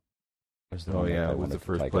place. Oh yeah, it was the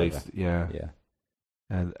first place. Over. Yeah. Yeah.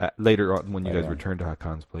 And later on, when you guys returned to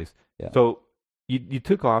Hakan's place. Yeah. So you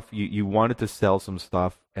took off, you wanted to sell some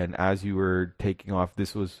stuff, and as you were taking off,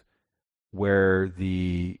 this was where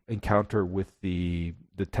the encounter with the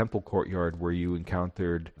temple courtyard where you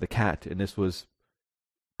encountered the cat. And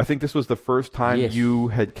I think this was the first time you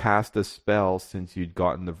had cast a spell since you'd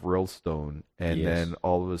gotten the Vril Stone, and then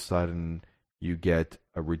all of a sudden you get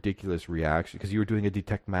a ridiculous reaction because you were doing a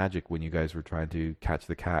detect magic when you guys were trying to catch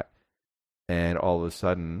the cat, and all of a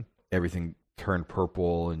sudden everything turned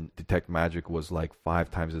purple, and detect magic was like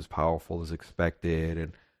 5 times as powerful as expected,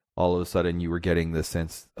 and all of a sudden you were getting the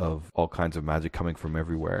sense of all kinds of magic coming from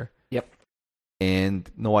everywhere. Yep.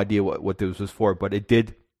 And no idea what this was for, but it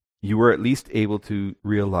did. You were at least able to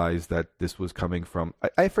realize that this was coming from.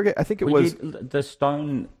 I forget. I think it was the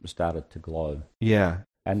stone started to glow. Yeah.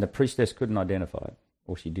 And the priestess couldn't identify it,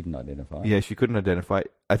 or she didn't identify it. Yeah, she couldn't identify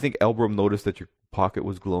it. I think Elbrum noticed that your pocket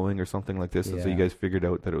was glowing or something like this, and so you guys figured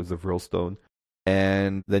out that it was the Vril Stone.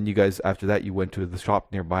 And then you guys, after that, you went to the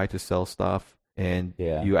shop nearby to sell stuff, and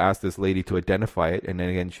you asked this lady to identify it, and then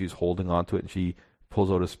again she's holding on to it, and she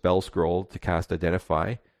pulls out a spell scroll to cast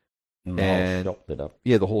Identify. And the whole shop lit up.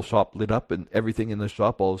 Yeah, the whole shop lit up, and everything in the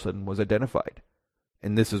shop all of a sudden was identified.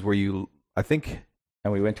 And this is where I think...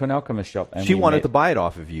 And we went to an alchemist shop. And she wanted to buy it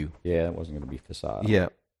off of you. Yeah, it wasn't going to be facade. Yeah.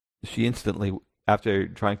 She instantly, after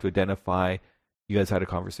trying to identify, you guys had a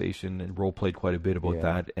conversation and role-played quite a bit about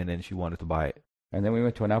that, and then she wanted to buy it. And then we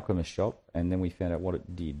went to an alchemist shop, and then we found out what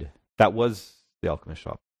it did. That was the alchemist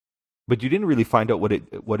shop. But you didn't really find out what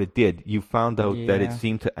it did. You found out that it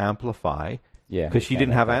seemed to amplify... Yeah, because she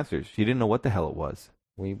didn't have answers. She didn't know what the hell it was.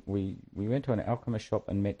 We went to an alchemist shop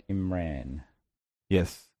and met Imran.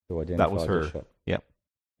 Yes, that was her. Shop. Yep.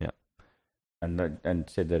 And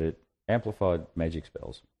said that it amplified magic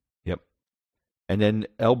spells. Yep. And then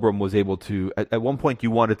Elbrum was able to. At one point,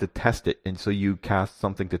 you wanted to test it, and so you cast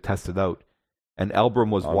something to test it out. And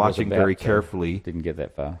Elbrum was watching very carefully. Didn't get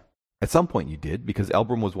that far. At some point, you did, because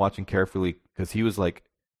Elbrum was watching carefully because he was like,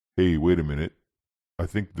 "Hey, wait a minute. I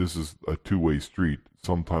think this is a two-way street.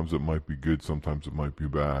 Sometimes it might be good, sometimes it might be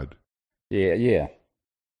bad." Yeah.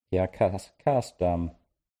 I cast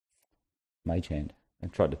Mage Hand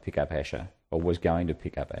and tried to pick up Asher, or was going to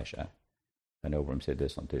pick up Asher. And Elbrum said,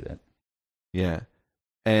 "Let's not do that." Yeah.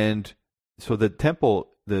 And so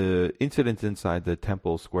the incident inside the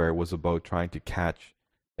temple square was about trying to catch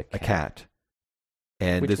a cat.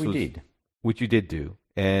 And which we did. Which you did do.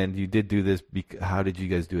 And you did do this. How did you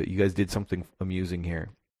guys do it? You guys did something amusing here.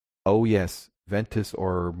 Oh, yes. Ventus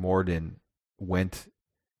or Morden went,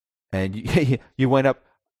 and you went up,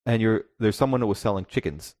 and there's someone that was selling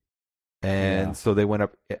chickens. And so they went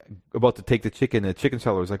up, about to take the chicken, and the chicken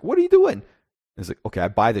seller was like, "What are you doing?" And he's like, "Okay, I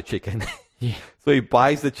buy the chicken." So he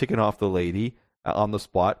buys the chicken off the lady on the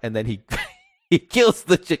spot, and then he kills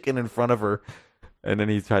the chicken in front of her. And then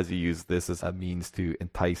he tries to use this as a means to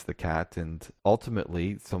entice the cat. And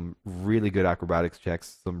ultimately, some really good acrobatics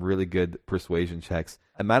checks, some really good persuasion checks,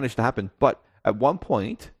 and managed to happen. But at one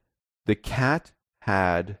point, the cat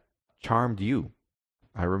had charmed you.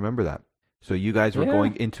 I remember that. So you guys were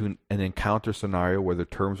going into an encounter scenario where the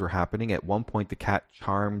terms were happening. At one point, the cat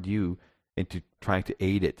charmed you into trying to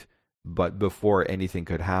aid it. But before anything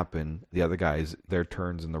could happen, the other guys, their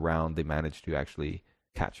turns in the round, they managed to actually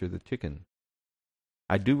capture the chicken.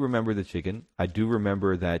 I do remember the chicken. I do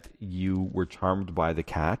remember that you were charmed by the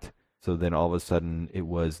cat. So then all of a sudden it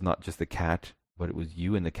was not just the cat, but it was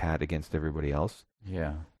you and the cat against everybody else.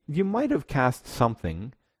 Yeah. You might have cast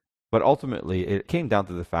something, but ultimately it came down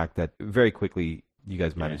to the fact that very quickly you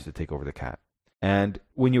guys managed to take over the cat. And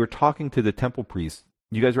when you were talking to the temple priest,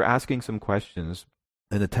 you guys were asking some questions,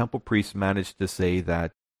 and the temple priest managed to say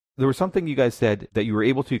that there was something you guys said that you were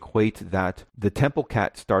able to equate that the temple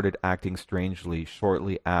cat started acting strangely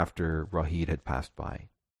shortly after Rahid had passed by.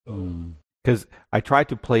 Because I tried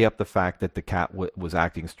to play up the fact that the cat was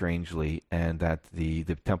acting strangely and that the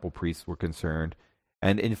temple priests were concerned.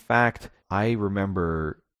 And in fact, I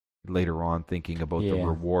remember later on thinking about the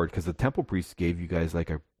reward, because the temple priests gave you guys like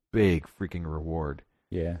a big freaking reward.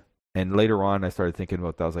 Yeah. And later on, I started thinking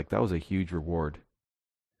about that. I was like, that was a huge reward.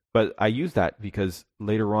 But I used that because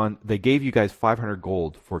later on, they gave you guys 500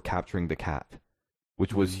 gold for capturing the cat,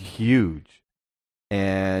 which was huge.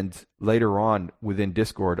 And later on, within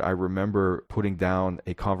Discord, I remember putting down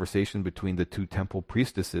a conversation between the two temple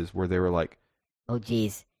priestesses where they were like, "Oh,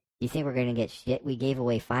 geez, you think we're going to get shit? We gave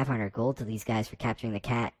away 500 gold to these guys for capturing the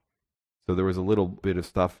cat." So there was a little bit of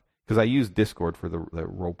stuff, because I used Discord for the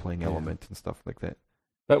role-playing element and stuff like that.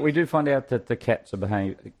 But we do find out that the cats are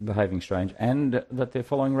behaving strange and that they're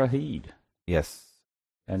following Rahid. Yes.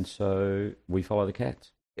 And so we follow the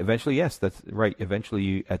cats. Eventually, yes, that's right.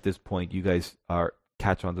 Eventually, at this point, you guys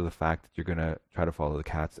catch on to the fact that you're going to try to follow the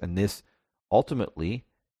cats. And this ultimately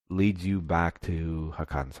leads you back to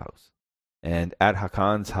Hakan's house. And at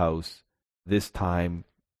Hakan's house, this time,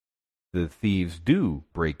 the thieves do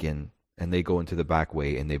break in. And they go into the back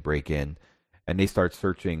way and they break in. And they start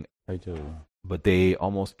searching. They do. But they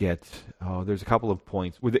almost get, there's a couple of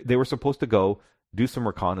points where they were supposed to go do some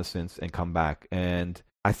reconnaissance and come back. And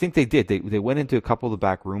I think they did. They went into a couple of the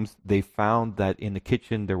back rooms. They found that in the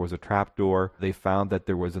kitchen there was a trapdoor. They found that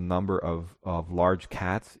there was a number of large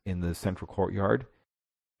cats in the central courtyard.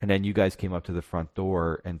 And then you guys came up to the front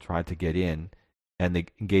door and tried to get in. And they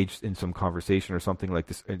engaged in some conversation or something like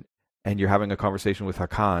this. And you're having a conversation with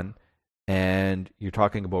Hakan. And you're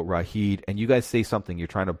talking about Rahid. And you guys say something. You're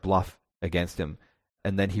trying to bluff against him,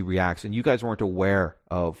 and then he reacts, and you guys weren't aware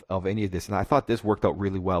of any of this. And I thought this worked out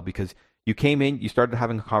really well, because you came in, you started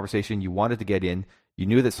having a conversation, you wanted to get in, you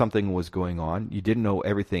knew that something was going on, you didn't know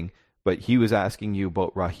everything, but he was asking you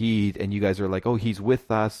about Rahid, and you guys are like, oh, he's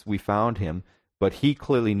with us, we found him, but he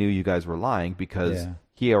clearly knew you guys were lying, because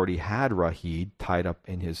he already had Rahid tied up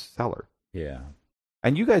in his cellar. Yeah.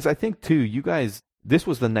 And you guys, I think too, this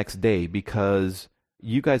was the next day, because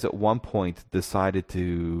you guys at one point decided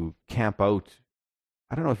to camp out.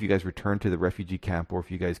 I don't know if you guys returned to the refugee camp or if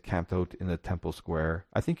you guys camped out in the temple square.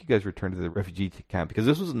 I think you guys returned to the refugee camp, because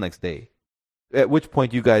this was the next day. At which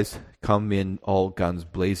point you guys come in all guns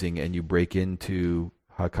blazing and you break into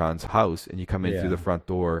Hakan's house and you come in through the front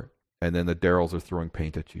door, and then the Darrells are throwing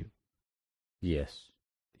paint at you. Yes.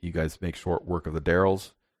 You guys make short work of the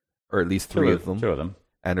Darrells, or at least three of them. Two of them.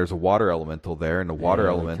 And there's a water elemental there, and the water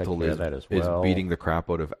elemental is beating the crap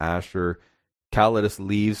out of Asher. Calidus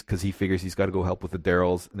leaves because he figures he's got to go help with the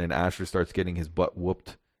Darrells, and then Asher starts getting his butt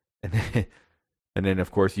whooped. And then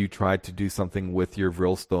of course, you tried to do something with your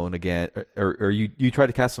Vrilstone again, or you tried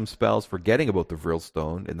to cast some spells forgetting about the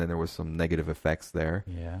Vrilstone, and then there was some negative effects there.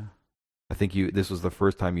 Yeah. I think this was the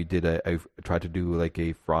first time you did I tried to do like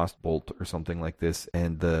a frost bolt or something like this,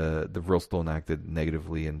 and the Vrilstone acted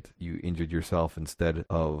negatively, and you injured yourself instead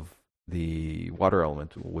of the water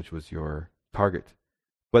elemental, which was your target.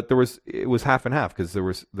 But it was half and half, because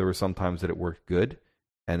there were some times that it worked good,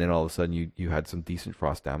 and then all of a sudden you had some decent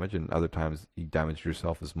frost damage, and other times you damaged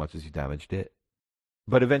yourself as much as you damaged it.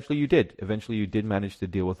 But eventually you did. Eventually you did manage to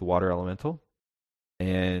deal with the water elemental.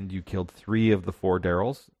 And you killed 3 of the 4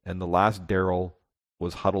 Darrells, and the last Darrell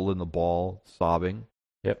was huddled in the ball, sobbing.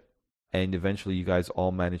 Yep. And eventually you guys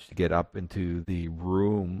all managed to get up into the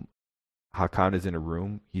room. Hakan is in a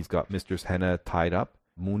room. He's got Mistress Henna tied up.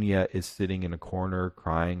 Munia is sitting in a corner,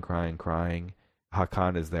 crying.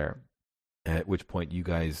 Hakan is there. At which point you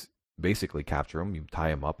guys basically capture him. You tie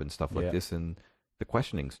him up and stuff like this, and the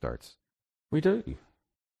questioning starts. We do.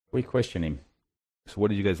 We question him. So what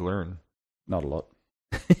did you guys learn? Not a lot.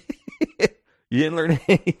 You didn't learn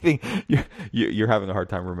anything. You're having a hard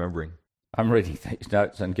time remembering. I'm reading these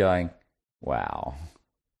notes and going, wow.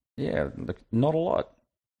 Yeah, not a lot.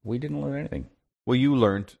 We didn't learn anything.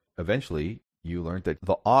 Well, eventually you learned that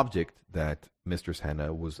the object that Mistress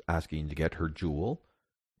Henna was asking to get, her jewel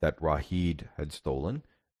that Rahid had stolen,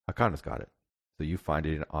 Hakan has got it. So you find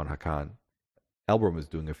it on Hakan. Elbrum is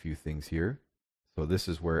doing a few things here. So this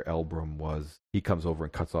is where Elbrum he comes over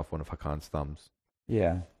and cuts off one of Hakon's thumbs.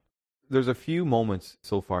 Yeah. There's a few moments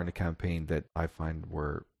so far in the campaign that I find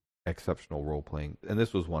were exceptional role-playing, and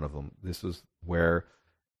this was one of them. This was where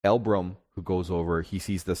Elbrum, who goes over, he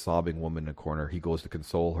sees the sobbing woman in the corner. He goes to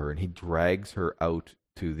console her, and he drags her out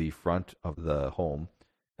to the front of the home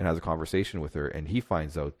and has a conversation with her, and he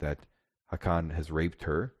finds out that Hakon has raped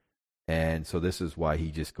her, and so this is why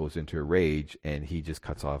he just goes into a rage, and he just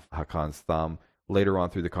cuts off Hakon's thumb. Later on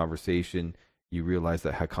through the conversation, you realize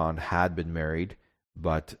that Hakon had been married,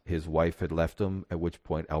 but his wife had left him, at which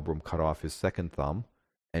point Elbrum cut off his second thumb.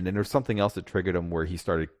 And then there's something else that triggered him where he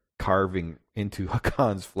started carving into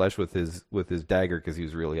Hakon's flesh with his dagger because he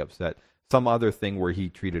was really upset. Some other thing where he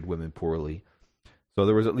treated women poorly. So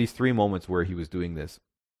there was at least 3 moments where he was doing this.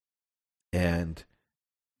 And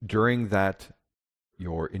during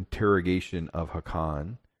your interrogation of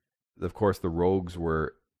Hakon, of course the rogues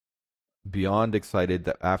were beyond excited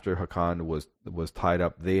that after Hakon was tied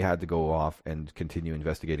up, they had to go off and continue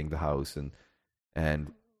investigating the house.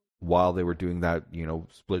 And while they were doing that,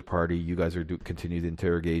 split party, you guys are continued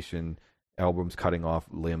interrogation. Elbrum's cutting off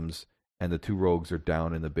limbs, and the 2 rogues are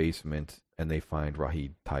down in the basement, and they find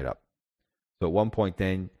Rahid tied up. So at one point,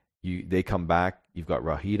 then they come back. You've got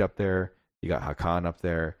Rahid up there. You got Hakon up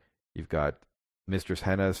there. You've got Mistress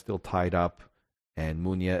Henna still tied up, and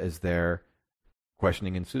Munya is there.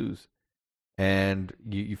 Questioning ensues, and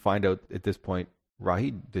you find out at this point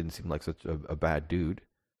Rahid didn't seem like such a bad dude.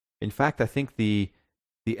 In fact, I think the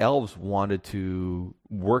elves wanted to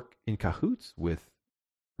work in cahoots with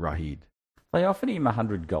Rahid. They offered him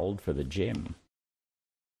 100 gold for the gem.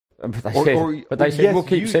 But they said, we'll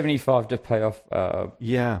keep 75 to pay off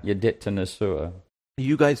your debt to Nasur.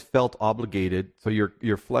 You guys felt obligated, so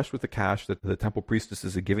you're flush with the cash that the temple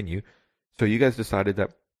priestesses had given you. So you guys decided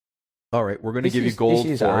that, all right, we're going to give you gold.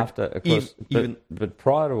 This is after, of course, but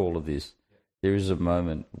prior to all of this, there is a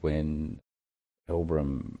moment when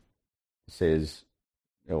Elbrum says,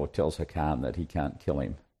 or tells Hakan that he can't kill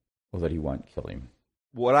him, or that he won't kill him.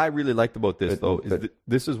 What I really liked about this, is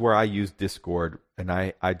this is where I used Discord, and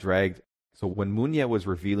I dragged. So when Munya was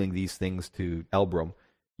revealing these things to Elbrum,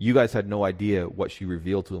 you guys had no idea what she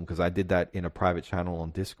revealed to him because I did that in a private channel on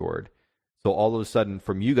Discord. So all of a sudden,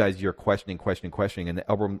 from you guys, you're questioning, and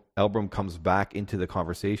Elbrum comes back into the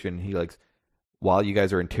conversation. He while you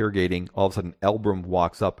guys are interrogating, all of a sudden Elbrum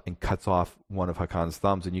walks up and cuts off one of Hakon's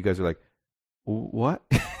thumbs, and you guys are like, "What?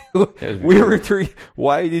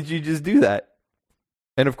 Why did you just do that?"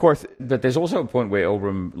 And of course, but there's also a point where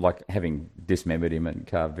Elbrum, having dismembered him and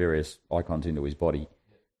carved various icons into his body,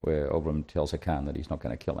 where Elbrum tells Hakan that he's not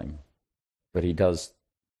going to kill him, but he does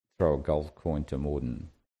throw a gold coin to Morden.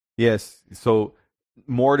 Yes. So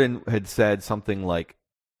Morden had said something like,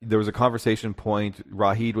 there was a conversation point,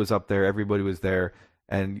 Rahid was up there, everybody was there,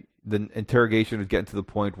 and the interrogation was getting to the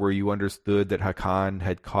point where you understood that Hakan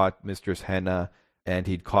had caught Mistress Henna, and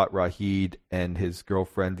he'd caught Rahid and his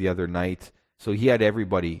girlfriend the other night. So he had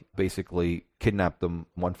everybody basically kidnapped them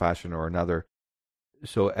one fashion or another.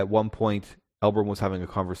 So at one point, Elbrum was having a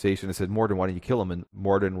conversation and said, "Morden, why don't you kill him?" And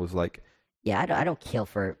Morden was like, "Yeah, I don't kill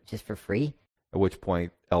just for free." At which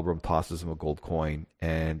point, Elbrum tosses him a gold coin,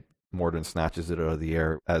 and Morden snatches it out of the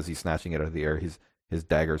air. As he's snatching it out of the air, his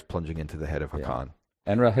dagger's plunging into the head of Hakan. Yeah.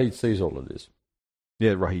 And Rahid sees all of this.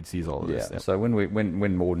 Yeah, Rahid sees all of this. Yeah. So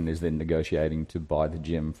when Morden is then negotiating to buy the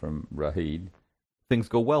gem from Rahid, things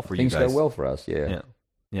go well for you guys. Things go well for us, yeah.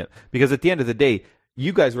 Because at the end of the day,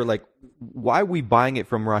 you guys were like, "Why are we buying it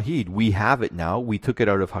from Rahid? We have it now. We took it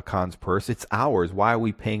out of Hakan's purse. It's ours. Why are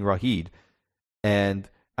we paying Rahid?" And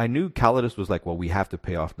I knew Calidus was like, "Well, we have to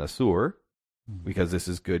pay off Nasur because this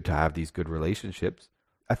is good to have these good relationships."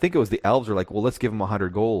 I think it was the elves were like, "Well, let's give him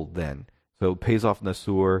 100 gold then." So it pays off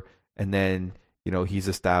Nasur, and then he's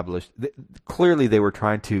established. Clearly, they were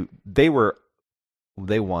trying to. They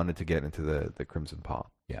wanted to get into the Crimson Paw.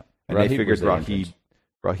 Yeah, and they figured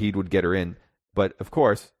Rahid would get her in. But of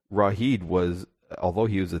course, Rahid was, although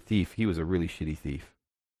he was a thief, he was a really shitty thief.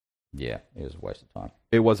 Yeah, it was a waste of time.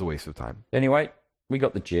 It was a waste of time. Anyway, we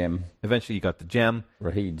got the gem. Eventually, you got the gem.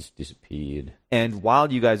 Rahid's disappeared. And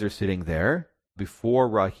while you guys are sitting there, before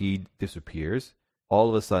Rahid disappears, all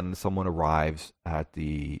of a sudden someone arrives at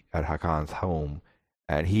Hakan's home,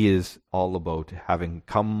 and he is all about having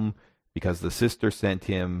come because the sister sent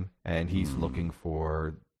him, and he's looking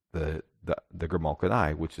for the Grimalkin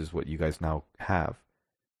Eye, which is what you guys now have.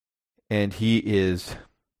 And he is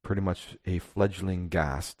pretty much a fledgling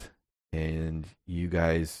Ghast, and you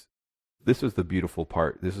guys, this was the beautiful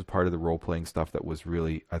part. This is part of the role-playing stuff that was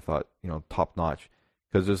really, I thought, top-notch.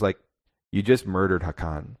 Because there's you just murdered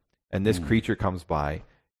Hakan, and this creature comes by.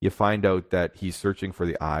 You find out that he's searching for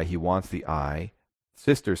the eye. He wants the eye.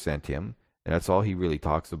 Sister sent him, and that's all he really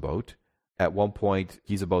talks about. At one point,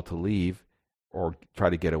 he's about to leave or try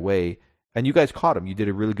to get away, and you guys caught him. You did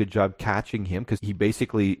a really good job catching him because he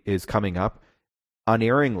basically is coming up,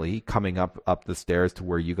 unerringly coming up the stairs to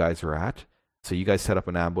where you guys are at. So you guys set up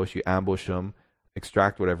an ambush. You ambush him,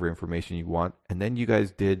 extract whatever information you want, and then you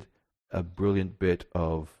guys did a brilliant bit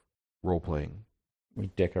of role-playing. We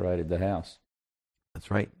decorated the house. That's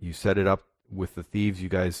right. You set it up with the thieves. You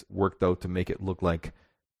guys worked out to make it look like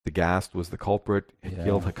the Ghast was the culprit,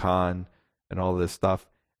 killed Hakan, and all this stuff.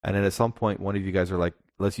 And then at some point, one of you guys are like,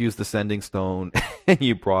 let's use the sending stone, and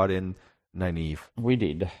you brought in Nynaeve. We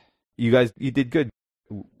did. You did good.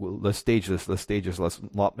 Let's stage this. Let's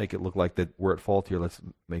not make it look like that we're at fault here. Let's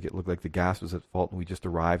make it look like the Ghast was at fault, and we just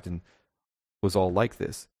arrived and was all like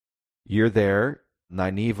this. You're there.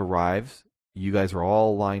 Nynaeve arrives. You guys are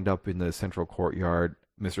all lined up in the central courtyard.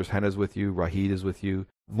 Mistress Henna's with you. Rahid is with you.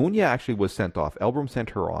 Munya actually was sent off. Elbrum sent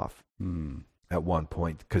her off at one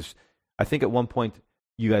point, because I think at one point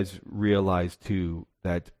you guys realized too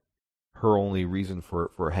that her only reason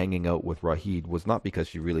for hanging out with Rahid was not because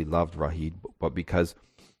she really loved Rahid, but because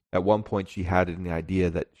at one point she had an idea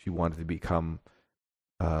that she wanted to become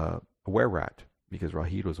a were-rat, because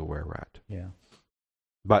Rahid was a were-rat. Yeah.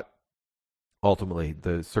 But ultimately,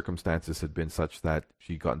 the circumstances had been such that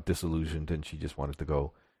she got disillusioned and she just wanted to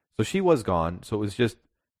go. So she was gone. So it was just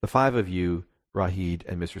the five of you, Rahid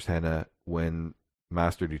and Mistress Henna, when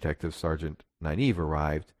Master Detective Sergeant Nynaeve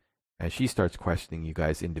arrived, and she starts questioning you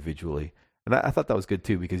guys individually. And I thought that was good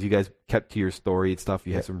too, because you guys kept to your story and stuff.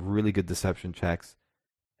 You had some really good deception checks.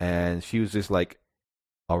 And she was just like,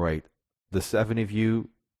 all right, the seven of you,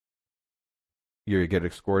 you get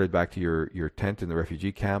escorted back to your tent in the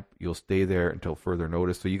refugee camp. You'll stay there until further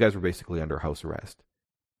notice. So you guys were basically under house arrest.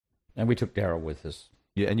 And we took Daryl with us.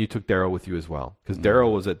 Yeah, and you took Daryl with you as well. Because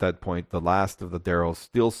Daryl was at that point the last of the Daryls,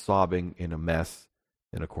 still sobbing in a mess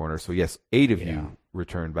in a corner. So yes, 8 of you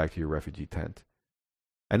returned back to your refugee tent.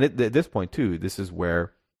 And at this point too, this is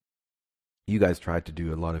where you guys tried to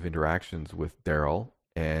do a lot of interactions with Daryl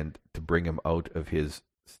and to bring him out of his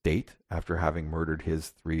state after having murdered his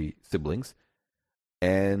 3 siblings.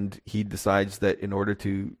 And he decides that in order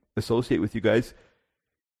to associate with you guys,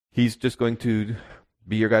 he's just going to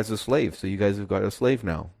be your guys' slave. So you guys have got a slave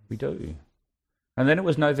now. We do. And then it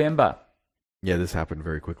was November. Yeah, this happened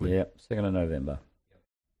very quickly. Yep, 2nd of November.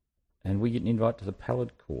 And we get an invite to the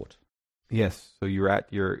Pallid Court. Yes, so you're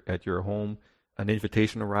at your home. An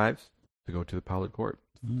invitation arrives to go to the Pallid Court,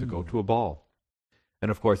 to go to a ball. And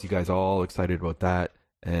of course, you guys are all excited about that.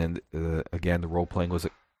 And again, the role-playing was...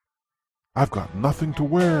 I've got nothing to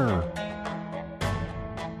wear.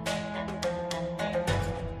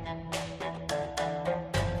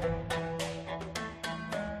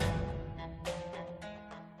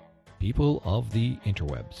 People of the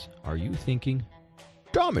interwebs, are you thinking,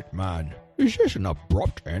 damn it, man, is this an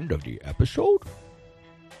abrupt end of the episode?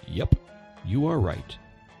 Yep, you are right.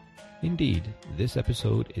 Indeed, this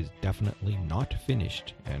episode is definitely not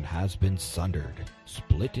finished and has been sundered,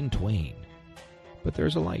 split in twain. But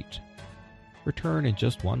there's a light. Return in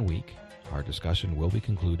just 1 week. Our discussion will be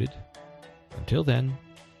concluded. Until then,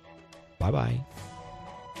 bye-bye.